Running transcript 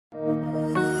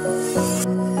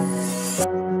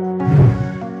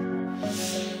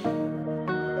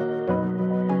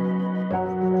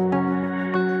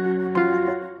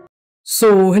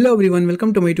So hello everyone,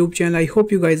 welcome to my YouTube channel. I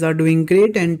hope you guys are doing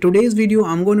great, and today's video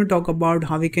I'm going to talk about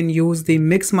how we can use the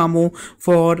Mixamo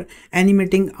for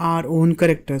animating our own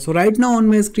character. So right now on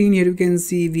my screen here you can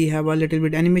see we have a little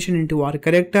bit animation into our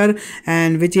character,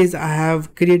 and which is I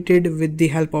have created with the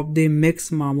help of the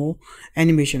Mixamo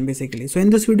animation basically. So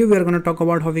in this video we are going to talk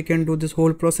about how we can do this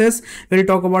whole process. We'll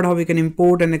talk about how we can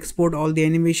import and export all the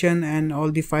animation and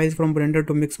all the files from Blender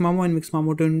to Mixamo and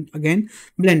Mixamo to again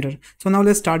Blender. So now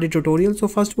let's start the tutorial. So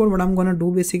first of all, what I'm gonna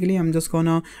do basically, I'm just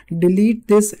gonna delete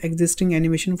this existing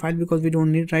animation file because we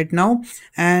don't need it right now,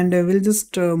 and we'll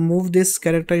just move this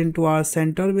character into our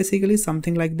center basically,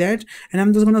 something like that. And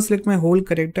I'm just gonna select my whole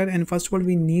character, and first of all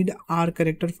we need our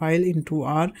character file into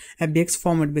our FBX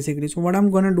format basically. So what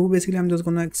I'm gonna do basically, I'm just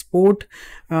gonna export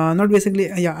not basically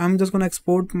yeah, I'm just gonna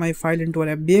export my file into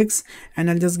our FBX, and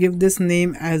I'll just give this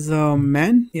name as a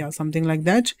man, yeah, something like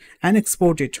that, and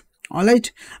export it. All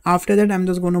right, after that I'm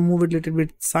just going to move it a little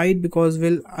bit side because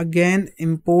we'll again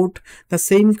import the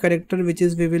same character which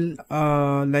is we will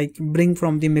like bring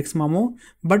from the Mixamo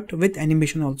but with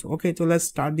animation also. Okay, so let's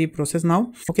start the process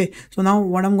now. Okay, so now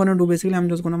what I'm going to do basically, I'm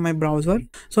just going to my browser.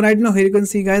 So right now here you can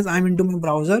see guys, I'm into my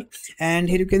browser, and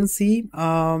here you can see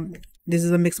this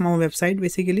is a Mixamo website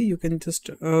basically. You can just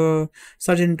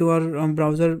search into our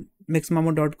browser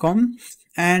mixamo.com,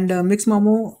 and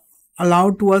Mixamo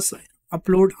allowed to us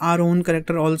upload our own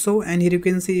character also. And here you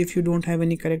can see if you don't have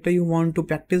any character you want to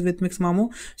practice with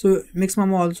Mixamo, so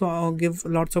Mixamo also give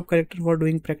lots of character for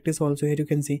doing practice also, here you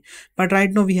can see. But right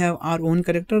now we have our own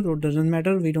character, so it doesn't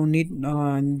matter, we don't need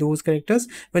those characters.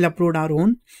 We'll upload our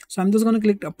own. So I'm just going to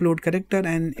click upload character,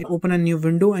 and it open a new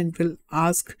window, and it will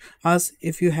ask us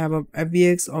if you have a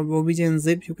FBX or OBJ and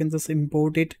zip. You can just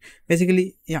import it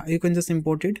basically, yeah, you can just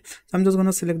import it. So I'm just going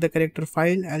to select the character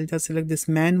file. I'll just select this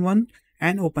man one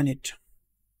and open it.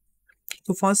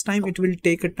 So first time it will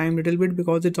take a time little bit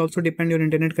because it's also depend your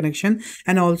internet connection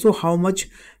and also how much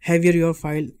heavier your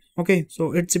file. Okay,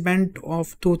 so it's depend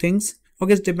of two things.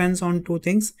 Okay, it depends on two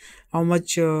things, how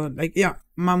much like yeah,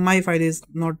 my file is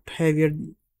not heavier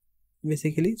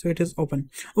basically, so it is open.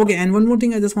 Okay, and one more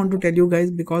thing I just want to tell you guys,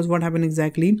 because what happened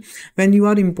exactly when you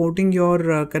are importing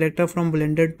your character from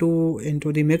Blender to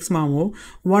into the Mixamo,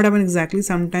 what happened exactly,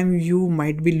 sometimes you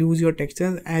might be lose your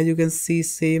textures. As you can see,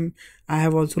 same, I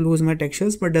have also lose my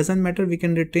textures, but doesn't matter, we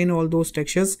can retain all those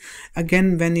textures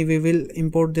again when we will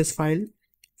import this file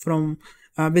from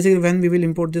basically when we will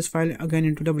import this file again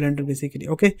into the Blender basically.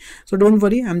 Okay, so don't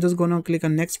worry, I'm just gonna click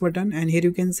on next button, and here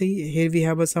you can see here we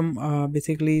have some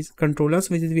basically controllers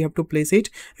which is we have to place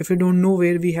it. If you don't know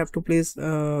where we have to place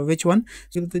which one,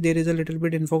 so there is a little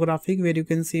bit infographic where you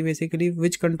can see basically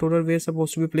which controller we're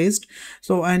supposed to be placed.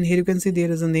 So and here you can see there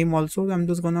is a name also. I'm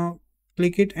just gonna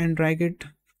click it and drag it,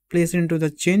 place it into the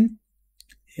chin.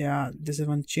 Yeah, this is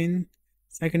one chin.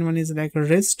 Second one is like a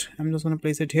wrist. I'm just gonna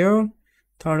place it here.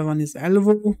 Third one is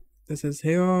elbow, this is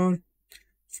here.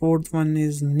 Fourth one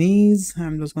is knees,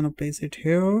 I'm just gonna place it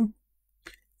here.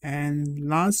 And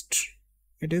last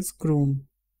it is groin,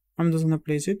 I'm just gonna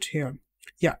place it here.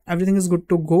 Yeah, everything is good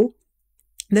to go.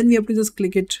 Then we have to just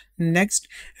click it next,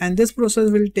 and this process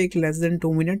will take less than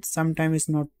 2 minutes. Sometimes it's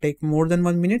not take more than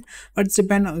 1 minute, but it's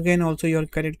depend again also your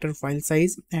character file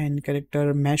size and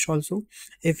character mesh also.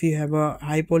 If you have a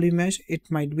high poly mesh, it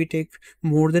might be take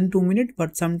more than 2 minutes,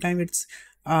 but sometimes it's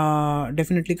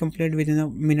definitely complete within a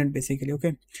minute basically.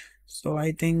 Okay, so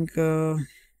I think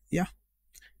yeah,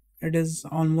 it is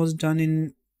almost done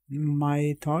in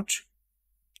my thought.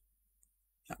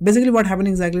 Basically what happened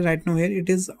exactly right now here, it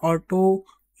is auto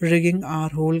rigging our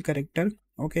whole character.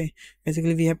 Okay,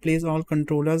 basically we have placed all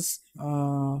controllers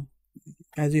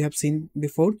as you have seen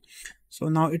before. So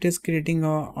now it is creating a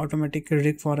automatic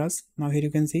rig for us. Now here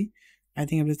you can see, I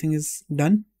think everything is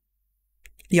done.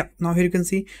 Yeah, now here you can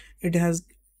see it has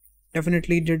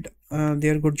definitely did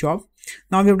their good job.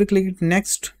 Now we have to click it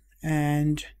next,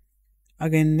 and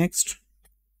again next.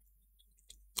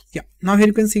 Yeah, now here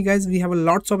you can see guys, we have a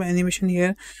lots of animation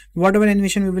here. Whatever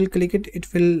animation we will click it,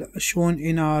 it will shown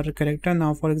in our character.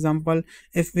 Now for example,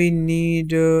 if we need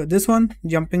this one,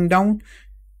 jumping down,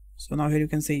 so now here you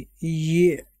can see,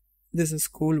 yeah, this is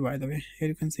cool by the way. Here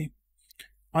you can see,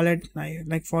 all right,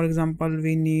 like for example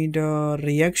we need a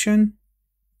reaction,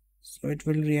 so it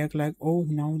will react like, oh,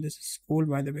 now this is cool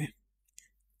by the way.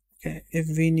 Okay, if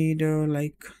we need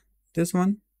like this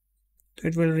one, so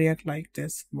it will react like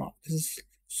this. Wow, this is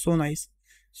so nice.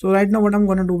 So right now what I'm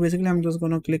gonna do basically, I'm just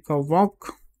gonna click a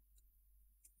walk,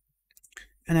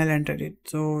 and I'll enter it.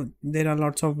 So there are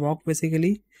lots of walk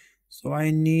basically, so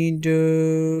I need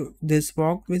this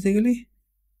walk basically,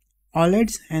 all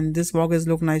right, and this walk is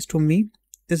look nice to me.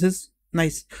 This is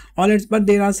nice, all right, but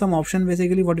there are some options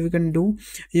basically. What we can do,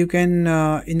 you can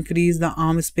increase the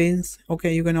arm space.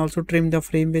 Okay, you can also trim the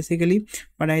frame basically,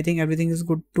 but I think everything is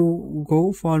good to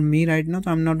go for me right now,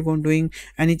 so I'm not going doing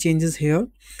any changes here.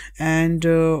 And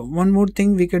one more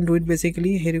thing we can do it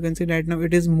basically. Here you can see right now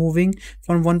it is moving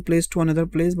from one place to another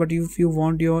place, but if you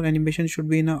want your animation should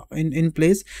be in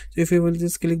place, so if you will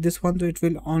just click this one, so it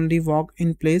will only walk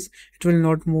in place, it will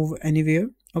not move anywhere.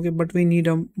 Okay, but we need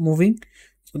a moving,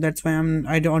 so that's why I'm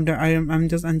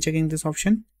just unchecking this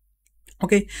option.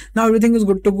 Okay, now everything is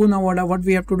good to go. Now what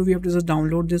we have to do, we have to just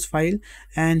download this file,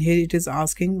 and here it is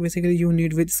asking basically you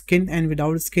need with skin and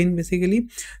without skin basically.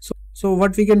 So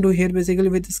what we can do here basically,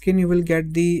 with skin you will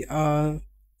get the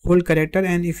whole character,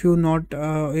 and if you not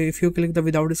if you click the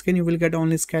without skin you will get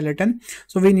only skeleton.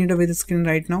 So we need a with skin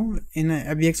right now in a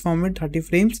ABX format, 30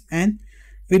 frames, and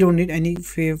we don't need any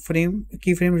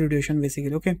keyframe reduction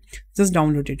basically. Okay, just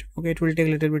download it. Okay, it will take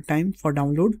a little bit time for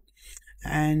download,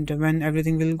 and when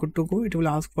everything will good to go, it will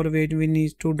ask for where we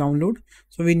need to download.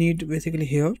 So we need basically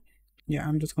here. Yeah,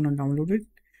 I'm just gonna download it.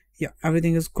 Yeah,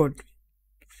 everything is good.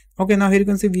 Okay, now here you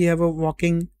can see we have a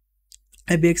walking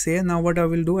ABX here. Now what I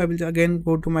will do, I will again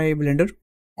go to my Blender.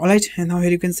 Alright, and now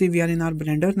here you can see we are in our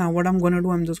Blender. Now what I'm gonna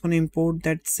do, I'm just gonna import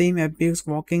that same ABX,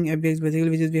 walking ABX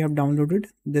basically, which is we have downloaded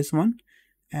this one,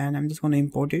 and I'm just gonna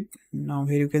import it. Now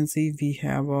here you can see we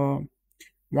have a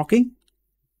walking.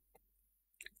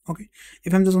 Okay,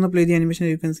 if I'm just gonna play the animation,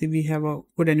 you can see we have a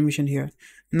good animation here.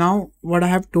 Now what I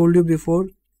have told you before,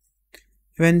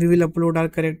 when we will upload our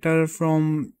character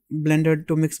from Blender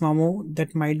to Mixamo,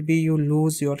 that might be you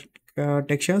lose your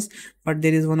textures, but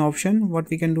there is one option. What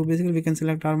we can do basically, we can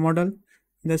select our model,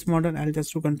 this model. I'll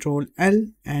just do Control L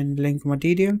and link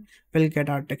material. We'll get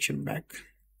our texture back.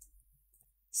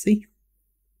 See,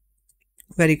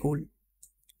 very cool.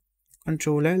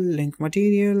 Control L, link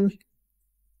material,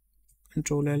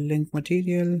 Control L, link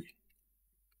material.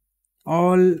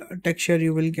 All texture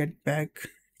you will get back.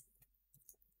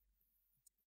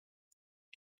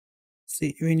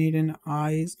 See, we need an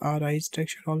eyes, our eyes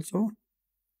texture also.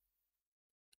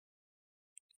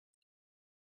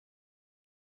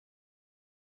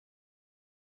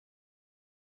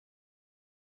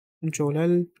 Control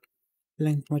L,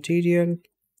 link material.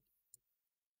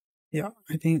 Yeah,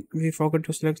 I think we forgot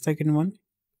to select second one,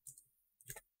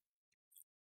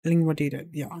 link material.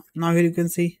 Yeah, now here you can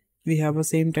see we have a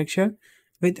same texture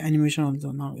with animation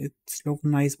also. Now it's look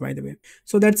nice, by the way.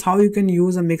 So that's how you can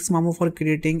use a Mixamo for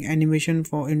creating animation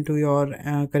for into your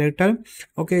character.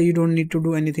 Okay, you don't need to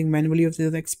do anything manually. You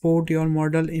just export your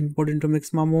model, import into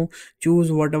Mixamo,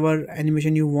 choose whatever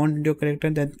animation you want into your character,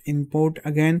 then import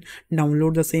again,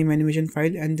 download the same animation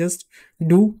file, and just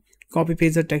do copy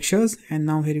paste the textures. And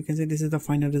now here you can see this is the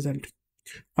final result.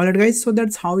 Alright guys, so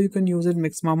that's how you can use it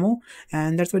Mixamo,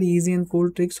 and that's very easy and cool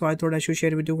trick, so I thought I should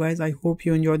share with you guys. I hope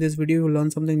you enjoyed this video, you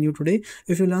learned something new today.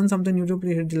 If you learned something new,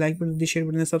 please hit the like button, the share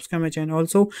button, and subscribe my channel.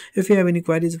 Also, if you have any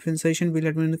queries or suggestion, please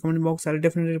let me know in the comment box. I'll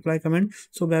definitely reply comment.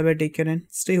 So bye bye, take care and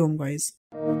stay home guys.